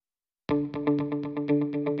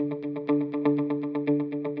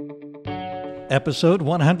Episode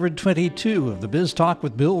 122 of the Biz Talk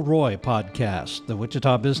with Bill Roy podcast. The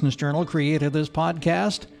Wichita Business Journal created this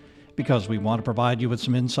podcast because we want to provide you with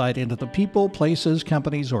some insight into the people, places,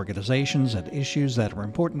 companies, organizations, and issues that are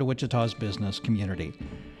important to Wichita's business community.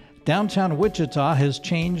 Downtown Wichita has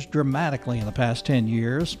changed dramatically in the past 10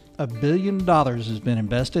 years. $1 billion has been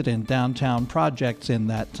invested in downtown projects in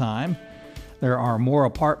that time. There are more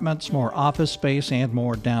apartments, more office space, and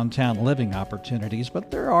more downtown living opportunities,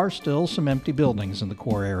 but there are still some empty buildings in the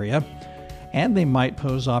core area, and they might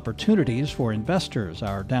pose opportunities for investors.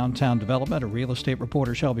 Our downtown development and real estate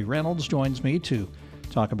reporter Shelby Reynolds joins me to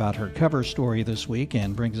talk about her cover story this week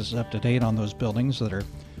and brings us up to date on those buildings that are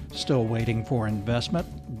still waiting for investment.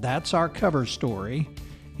 That's our cover story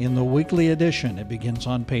in the weekly edition. It begins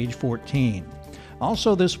on page 14.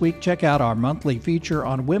 Also this week, check out our monthly feature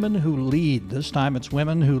on women who lead. This time it's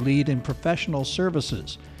women who lead in professional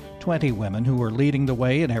services. 20 women who are leading the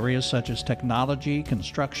way in areas such as technology,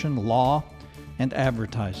 construction, law, and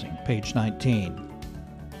advertising. Page 19.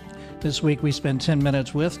 This week we spend 10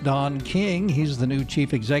 minutes with Don King. He's the new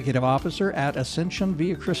Chief Executive Officer at Ascension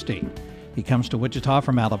Via Christi. He comes to Wichita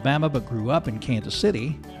from Alabama but grew up in Kansas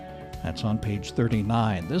City. That's on page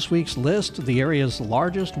 39. This week's list, the area's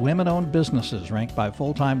largest women-owned businesses ranked by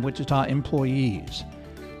full-time Wichita employees.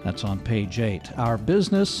 That's on page 8. Our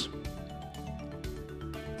business.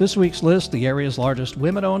 This week's list, the area's largest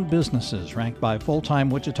women-owned businesses ranked by full-time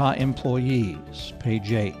Wichita employees.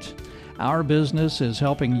 Page 8. Our business is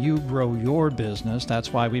helping you grow your business.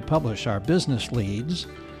 That's why we publish our business leads.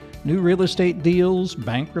 New real estate deals,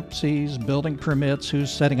 bankruptcies, building permits,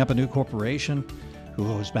 who's setting up a new corporation, who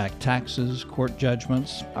owes back taxes, court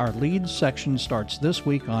judgments. Our leads section starts this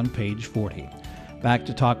week on page 40. Back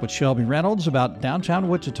to talk with Shelby Reynolds about downtown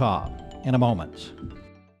Wichita in a moment.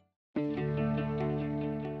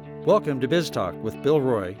 Welcome to Biz Talk with Bill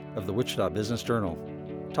Roy of the Wichita Business Journal.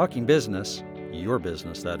 Talking business, your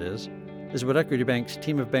business that is what Equity Bank's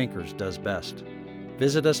team of bankers does best.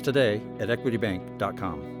 Visit us today at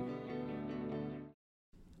equitybank.com.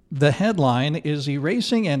 The headline is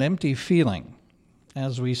Erasing an Empty Feeling.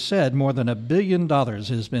 As we said, more than $1 billion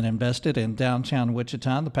has been invested in downtown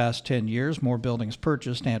Wichita in the past 10 years, more buildings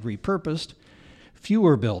purchased and repurposed,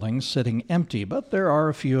 fewer buildings sitting empty, but there are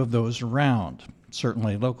a few of those around.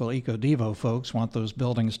 Certainly local EcoDevo folks want those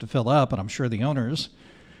buildings to fill up, and I'm sure the owners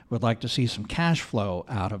would like to see some cash flow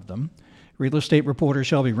out of them. Real estate reporter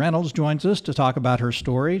Shelby Reynolds joins us to talk about her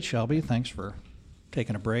story. Shelby, thanks for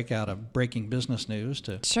taking a break out of breaking business news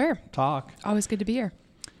to talk. Always good to be here.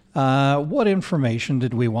 What information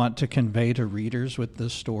did we want to convey to readers with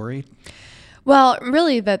this story? Well,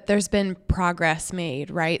 really that there's been progress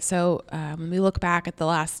made, right? So when we look back at the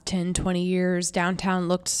last 10, 20 years, downtown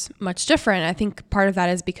looked much different. I think part of that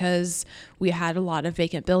is because we had a lot of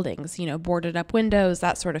vacant buildings, boarded up windows,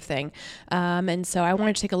 that sort of thing. And so I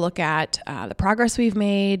wanted to take a look at the progress we've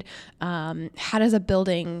made. How does a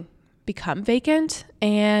building become vacant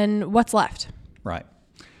and what's left? Right.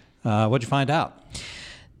 What'd you find out?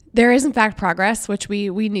 There is, in fact, progress, which we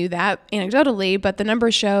knew that anecdotally, but the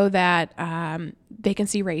numbers show that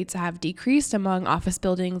vacancy rates have decreased among office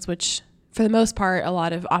buildings, which for the most part, a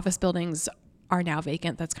lot of office buildings are now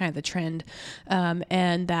vacant. That's kind of the trend.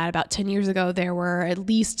 And that about 10 years ago, there were at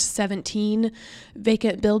least 17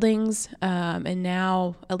 vacant buildings. And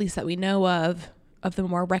now, at least that we know of the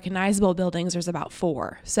more recognizable buildings, there's about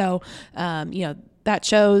 4. So, that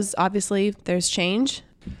shows, obviously, there's change.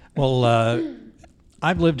 Well,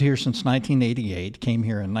 I've lived here since 1988, came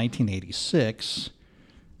here in 1986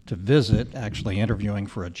 to visit, actually interviewing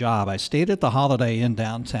for a job. I stayed at the Holiday Inn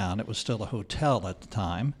downtown. It was still a hotel at the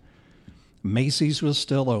time. Macy's was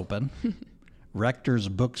still open. Rector's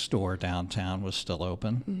bookstore downtown was still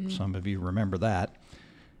open. Mm-hmm. Some of you remember that.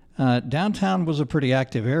 Downtown was a pretty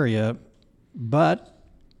active area, but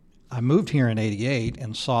I moved here in 88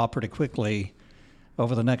 and saw pretty quickly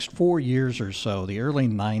over the next 4 years or so, the early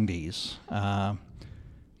 90s,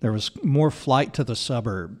 there was more flight to the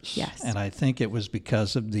suburbs. Yes. And I think it was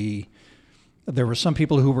because of there were some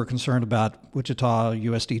people who were concerned about Wichita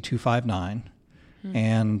USD 259,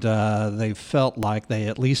 and they felt like they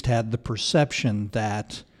at least had the perception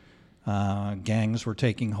that gangs were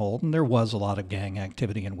taking hold, and there was a lot of gang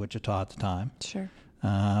activity in Wichita at the time. Sure.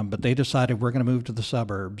 But they decided we're going to move to the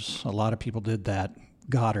suburbs. A lot of people did that.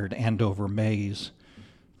 Goddard, Andover, Mays,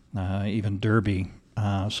 even Derby.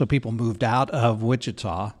 So people moved out of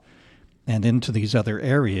Wichita and into these other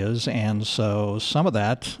areas, and so some of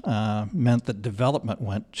that meant that development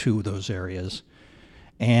went to those areas.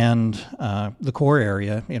 And the core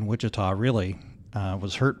area in Wichita really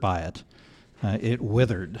was hurt by it. It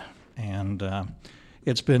withered. And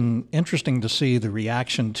it's been interesting to see the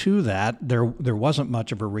reaction to that. There wasn't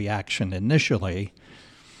much of a reaction initially,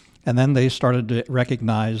 and then they started to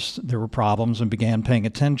recognize there were problems and began paying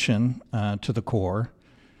attention to the core.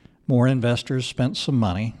 More investors spent some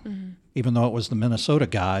money, even though it was the Minnesota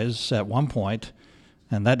guys at one point,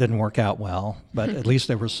 and that didn't work out well. But at least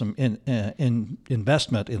there was some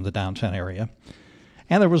investment in the downtown area,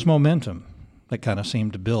 and there was momentum that kind of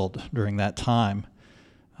seemed to build during that time.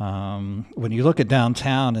 When you look at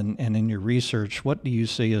downtown and in your research, what do you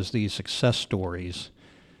see as the success stories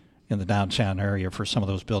in the downtown area for some of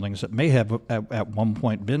those buildings that may have at one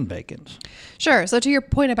point been vacant? Sure. So to your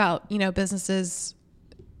point about,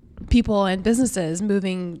 people and businesses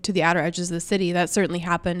moving to the outer edges of the city, that certainly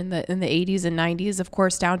happened in the 80s and 90s. Of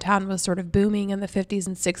course, downtown was sort of booming in the 50s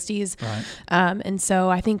and 60s. Right. And so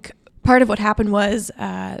I think part of what happened was,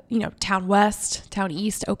 Town West, Town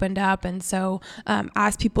East opened up. And so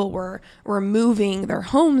as people were moving their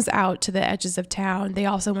homes out to the edges of town, they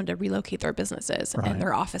also wanted to relocate their businesses and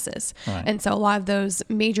their offices. Right. And so a lot of those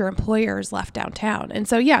major employers left downtown. And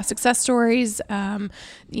so, success stories, the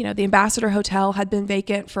Ambassador Hotel had been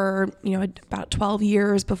vacant for, about 12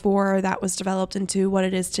 years before that was developed into what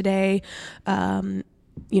it is today.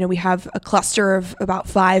 We have a cluster of about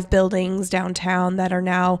 5 buildings downtown that are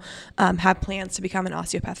now have plans to become an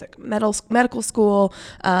osteopathic medical school.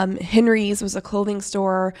 Henry's was a clothing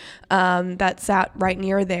store that sat right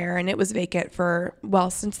near there, and it was vacant for,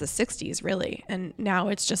 since the 60s, really. And now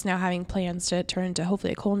it's just now having plans to turn into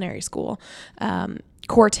hopefully a culinary school.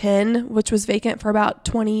 Core 10, which was vacant for about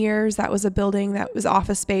 20 years. That was a building that was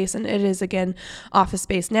office space, and it is, again, office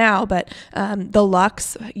space now. But the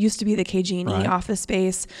Lux used to be the KG&E office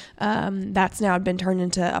space. That's now been turned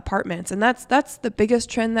into apartments. And that's the biggest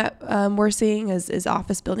trend that we're seeing is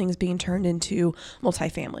office buildings being turned into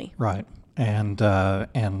multifamily. Right. And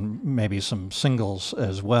maybe some singles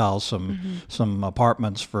as well, some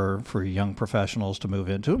apartments for young professionals to move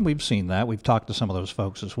into. And we've seen that. We've talked to some of those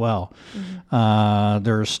folks as well.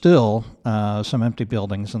 There are still some empty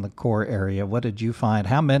buildings in the core area. What did you find?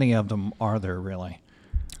 How many of them are there really?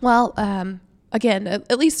 Well, again,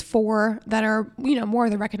 at least 4 that are, more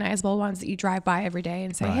of the recognizable ones that you drive by every day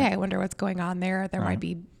and say, hey, I wonder what's going on there. There might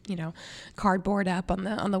be, cardboard up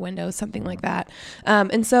on the windows, something like that.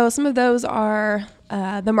 And so some of those are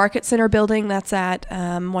the Market Center building that's at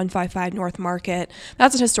 155 North Market.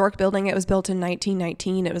 That's a historic building. It was built in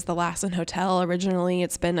 1919. It was the Lassen Hotel originally.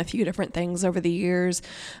 It's been a few different things over the years.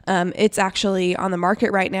 It's actually on the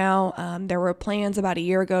market right now. There were plans about a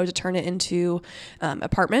year ago to turn it into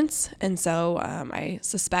apartments. And so I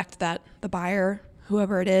suspect that the buyer,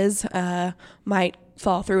 whoever it is, might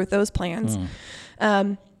fall through with those plans.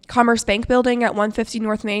 Commerce Bank building at 150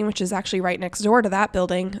 North Main, which is actually right next door to that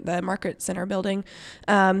building, the Market Center building.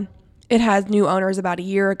 It had new owners about a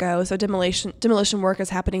year ago, so demolition work is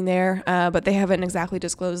happening there, but they haven't exactly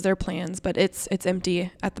disclosed their plans, but it's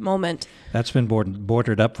empty at the moment. That's been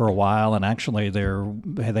boarded up for a while, and actually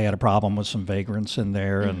they had a problem with some vagrants in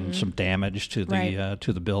there and some damage to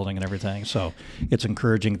the building and everything. So it's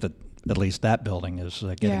encouraging that at least that building is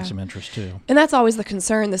getting some interest too. And that's always the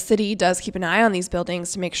concern. The city does keep an eye on these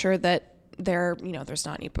buildings to make sure that there's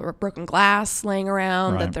not any broken glass laying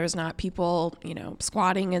around, that there's not people,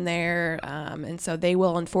 squatting in there. And so they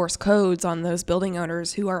will enforce codes on those building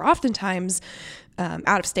owners who are oftentimes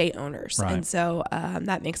out-of-state owners. Right. And so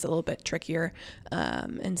that makes it a little bit trickier.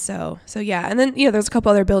 And so. And then, there's a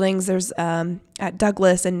couple other buildings. There's at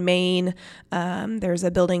Douglas in Maine, there's a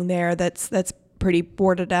building there that's pretty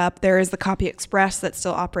boarded up. There is the Copy Express that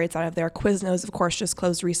still operates out of there. Quiznos, of course, just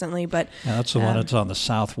closed recently, but that's the one that's on the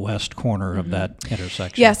southwest corner of that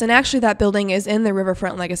intersection. Yes, and actually that building is in the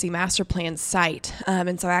Riverfront Legacy Master Plan site.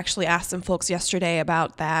 And so I actually asked some folks yesterday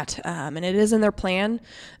about that, and it is in their plan.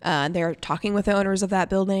 They're talking with the owners of that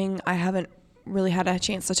building. I haven't really had a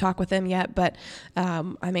chance to talk with them yet, but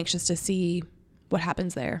I'm anxious to see what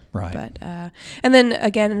happens there. Right. But and then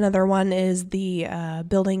again, another one is the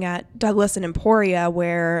building at Douglas and Emporia,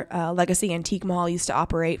 where Legacy Antique Mall used to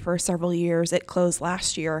operate for several years. It closed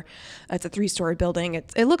last year. It's a 3-story building.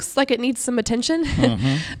 It looks like it needs some attention.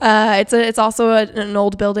 It's also an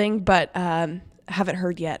old building, but haven't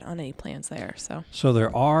heard yet on any plans there. So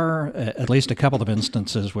there are at least a couple of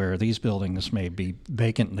instances where these buildings may be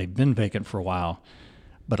vacant, and they've been vacant for a while,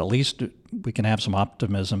 but at least we can have some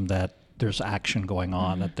optimism that there's action going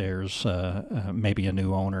on, that there's maybe a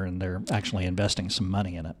new owner and they're actually investing some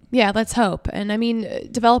money in it. Yeah, let's hope. And I mean,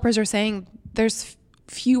 developers are saying there's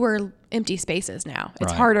fewer empty spaces now.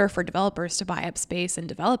 It's harder for developers to buy up space and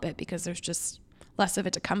develop it because there's just less of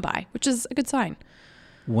it to come by, which is a good sign.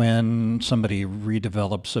 When somebody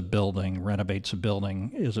redevelops a building, renovates a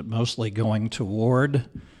building, is it mostly going toward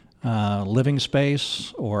living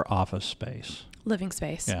space or office space? Living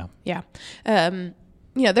space. Yeah.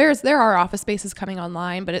 Yeah. There are office spaces coming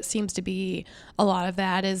online, but it seems to be a lot of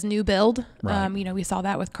that is new build. Right. We saw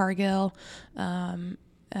that with Cargill,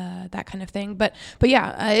 that kind of thing. But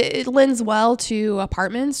yeah, it lends well to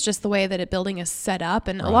apartments, just the way that a building is set up.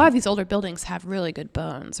 And a lot of these older buildings have really good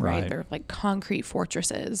bones, right? They're like concrete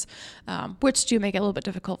fortresses, which do make it a little bit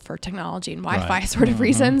difficult for technology and Wi-Fi sort of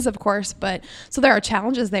reasons, of course. But so there are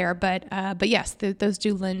challenges there. But yes, those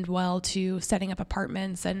do lend well to setting up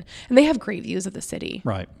apartments, and they have great views of the city.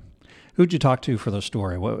 Right. Who'd you talk to for the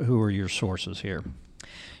story? Who are your sources here?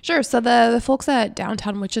 Sure. So the folks at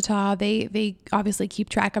Downtown Wichita, they obviously keep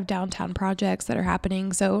track of downtown projects that are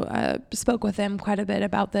happening. So spoke with them quite a bit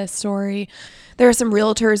about this story. There are some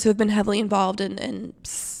realtors who have been heavily involved in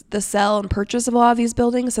the sale and purchase of a lot of these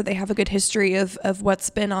buildings. So they have a good history of what's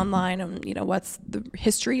been online and, what's the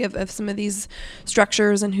history of some of these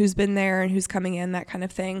structures and who's been there and who's coming in, that kind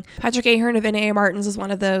of thing. Patrick Ahern of NAA Martins is one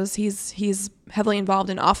of those. He's heavily involved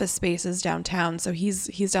in office spaces downtown. So he's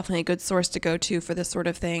definitely a good source to go to for this sort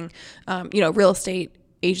of thing. Real estate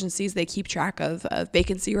agencies, they keep track of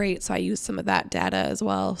vacancy rates. So I use some of that data as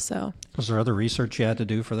well. So was there other research you had to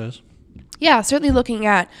do for this? Yeah, certainly looking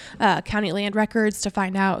at county land records to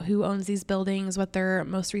find out who owns these buildings, what their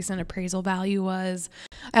most recent appraisal value was.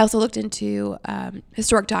 I also looked into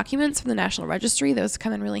historic documents from the National Registry. Those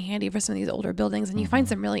come in really handy for some of these older buildings, and you find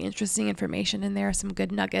some really interesting information in there, some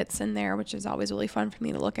good nuggets in there, which is always really fun for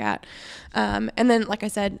me to look at. And then, like I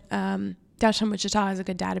said, Downtown Wichita has a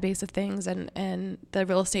good database of things, and the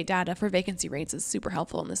real estate data for vacancy rates is super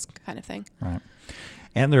helpful in this kind of thing. Right.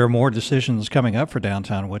 And there are more decisions coming up for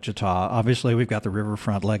downtown Wichita. Obviously, we've got the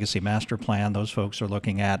Riverfront Legacy Master Plan. Those folks are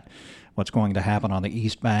looking at what's going to happen on the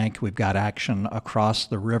East Bank. We've got action across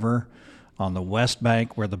the river on the West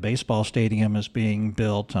Bank, where the baseball stadium is being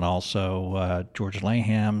built, and also George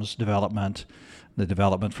Laham's development, the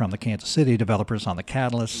development from the Kansas City developers on the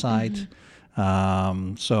Catalyst site.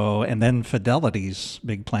 And then Fidelity's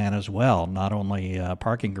big plan as well, not only a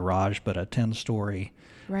parking garage, but a 10-story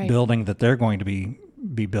building that they're going to be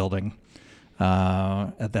building.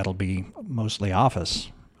 That'll be mostly office,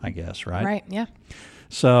 I guess, right? Right, yeah.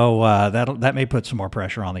 So that may put some more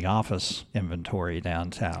pressure on the office inventory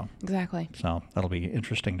downtown. Exactly. So that'll be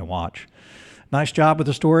interesting to watch. Nice job with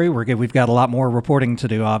the story. We've got a lot more reporting to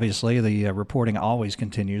do, obviously. The reporting always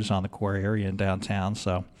continues on the core area in downtown.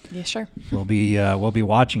 So yeah, sure. We'll be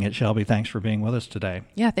watching it. Shelby, thanks for being with us today.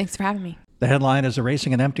 Yeah, thanks for having me. The headline is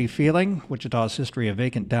Erasing an Empty Feeling, Wichita's History of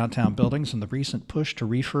Vacant Downtown Buildings and the Recent Push to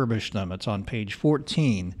Refurbish Them. It's on page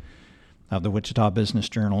 14 of the Wichita Business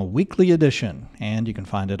Journal Weekly Edition, and you can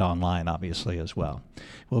find it online, obviously, as well.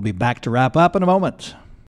 We'll be back to wrap up in a moment.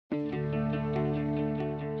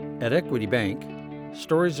 At Equity Bank,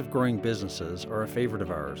 stories of growing businesses are a favorite of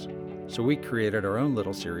ours, so we created our own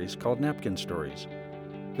little series called Napkin Stories.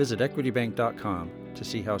 Visit equitybank.com to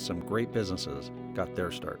see how some great businesses got their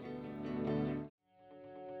start.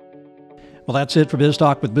 Well, that's it for Biz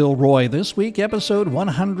Talk with Bill Roy this week, episode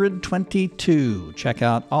 122. Check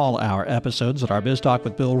out all our episodes at our Biz Talk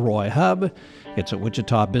with Bill Roy hub. It's at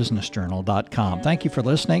wichitabusinessjournal.com. Thank you for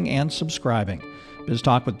listening and subscribing. Biz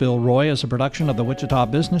Talk with Bill Roy is a production of the Wichita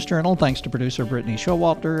Business Journal. Thanks to producer Brittany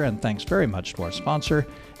Showalter, and thanks very much to our sponsor,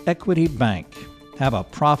 Equity Bank. Have a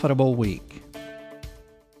profitable week.